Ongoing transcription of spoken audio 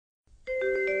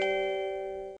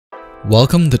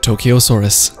Welcome to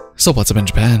Tokyosaurus. So what's up in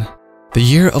Japan? The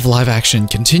year of live action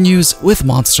continues, with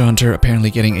Monster Hunter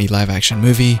apparently getting a live action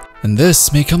movie, and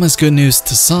this may come as good news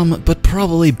to some, but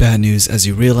probably bad news as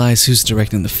you realize who's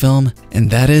directing the film, and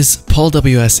that is Paul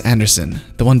W.S. Anderson,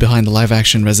 the one behind the live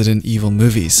action Resident Evil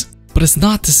movies. But it's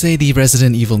not to say the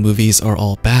Resident Evil movies are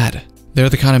all bad. They're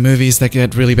the kind of movies that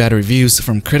get really bad reviews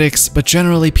from critics, but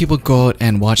generally people go out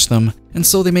and watch them, and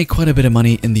so they make quite a bit of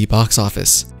money in the box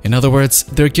office. In other words,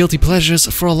 they're guilty pleasures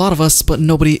for a lot of us, but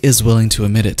nobody is willing to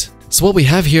admit it. So what we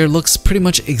have here looks pretty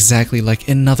much exactly like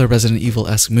another Resident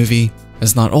Evil-esque movie,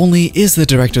 as not only is the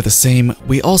director the same,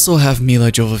 we also have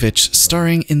Mila Jovovich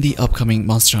starring in the upcoming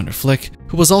Monster Hunter flick,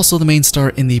 who was also the main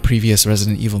star in the previous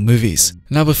Resident Evil movies.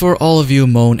 Now before all of you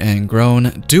moan and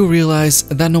groan, do realize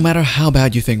that no matter how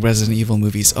bad you think Resident Evil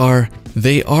movies are,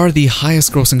 they are the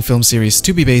highest grossing film series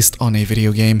to be based on a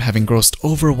video game, having grossed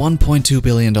over $1.2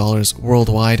 billion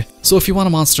worldwide. So if you want a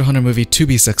Monster Hunter movie to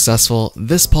be successful,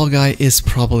 this Paul guy is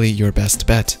probably your best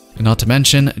bet. And not to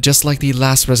mention, just like the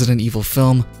last Resident Evil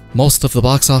film, most of the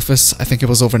box office, I think it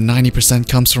was over 90%,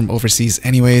 comes from overseas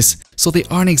anyways, so they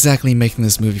aren't exactly making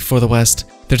this movie for the West,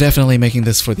 they're definitely making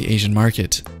this for the Asian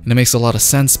market. And it makes a lot of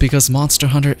sense because Monster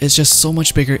Hunter is just so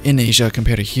much bigger in Asia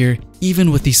compared to here.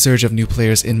 Even with the surge of new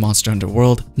players in Monster Hunter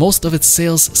World, most of its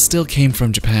sales still came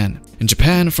from Japan. And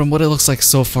Japan, from what it looks like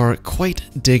so far,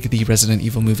 quite dig the Resident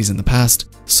Evil movies in the past,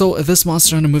 so this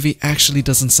Monster Hunter movie actually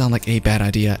doesn't sound like a bad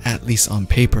idea, at least on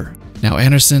paper. Now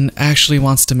Anderson actually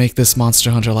wants to make this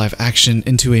Monster Hunter live action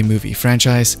into a movie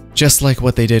franchise, just like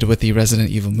what they did with the Resident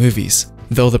Evil movies.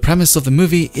 Though the premise of the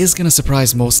movie is gonna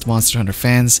surprise most Monster Hunter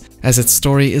fans, as its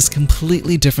story is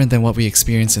completely different than what we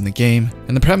experience in the game,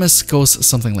 and the premise goes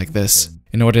something like this.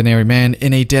 An ordinary man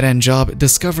in a dead-end job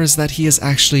discovers that he is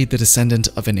actually the descendant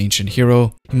of an ancient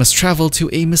hero. He must travel to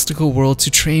a mystical world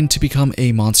to train to become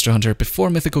a monster hunter before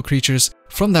mythical creatures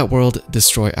from that world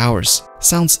destroy ours.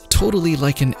 Sounds totally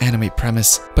like an anime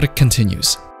premise, but it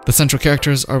continues. The central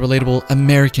characters are relatable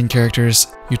American characters.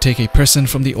 You take a person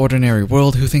from the ordinary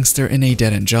world who thinks they're in a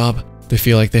dead-end job. They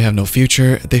feel like they have no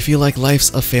future, they feel like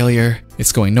life's a failure,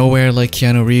 it's going nowhere like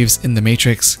Keanu Reeves in The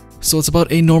Matrix. So it's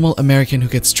about a normal American who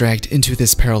gets dragged into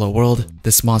this parallel world,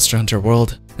 this Monster Hunter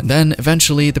world, and then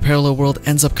eventually the parallel world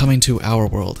ends up coming to our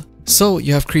world. So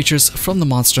you have creatures from the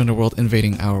Monster Hunter world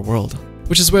invading our world,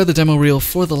 which is where the demo reel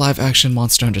for the live action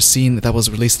Monster Hunter scene that was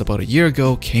released about a year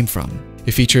ago came from.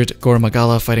 It featured Gore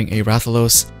Magala fighting a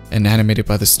Rathalos, and animated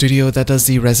by the studio that does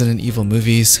the Resident Evil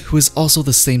movies, who is also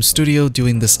the same studio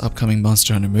doing this upcoming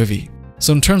Monster Hunter movie.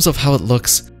 So in terms of how it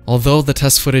looks, although the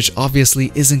test footage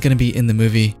obviously isn't going to be in the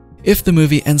movie, if the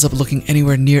movie ends up looking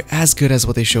anywhere near as good as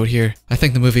what they showed here, I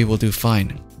think the movie will do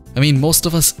fine. I mean, most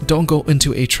of us don't go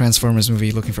into a Transformers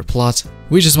movie looking for plot,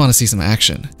 we just want to see some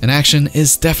action. And action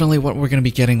is definitely what we're going to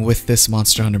be getting with this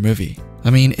Monster Hunter movie.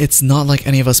 I mean, it's not like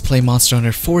any of us play Monster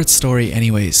Hunter for its story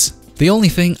anyways. The only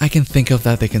thing I can think of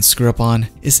that they can screw up on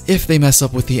is if they mess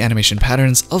up with the animation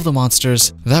patterns of the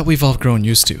monsters that we've all grown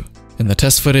used to. In the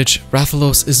test footage,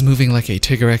 Rathalos is moving like a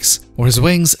Tigrex, or his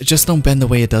wings just don't bend the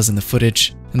way it does in the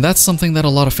footage, and that's something that a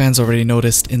lot of fans already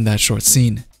noticed in that short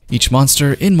scene. Each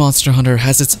monster in Monster Hunter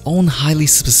has its own highly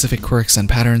specific quirks and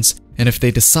patterns, and if they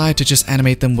decide to just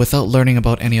animate them without learning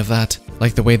about any of that,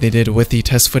 like the way they did with the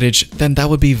test footage, then that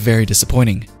would be very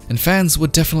disappointing. And fans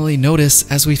would definitely notice,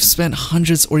 as we've spent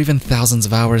hundreds or even thousands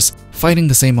of hours fighting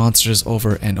the same monsters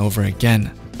over and over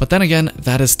again. But then again,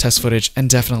 that is test footage and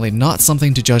definitely not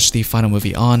something to judge the final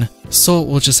movie on, so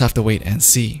we'll just have to wait and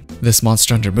see. This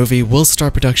Monster Hunter movie will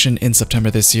start production in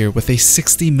September this year with a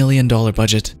 $60 million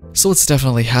budget, so it's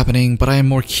definitely happening, but I am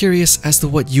more curious as to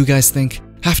what you guys think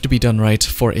have to be done right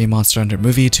for a Monster Hunter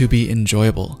movie to be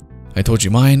enjoyable. I told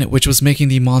you mine, which was making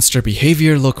the monster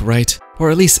behavior look right, or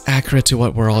at least accurate to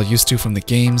what we're all used to from the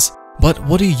games, but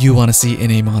what do you want to see in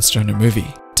a Monster Hunter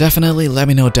movie? Definitely let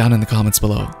me know down in the comments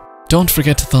below. Don't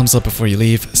forget to thumbs up before you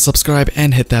leave, subscribe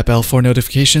and hit that bell for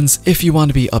notifications if you want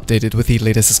to be updated with the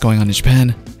latest that's going on in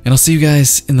Japan, and I'll see you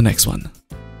guys in the next one.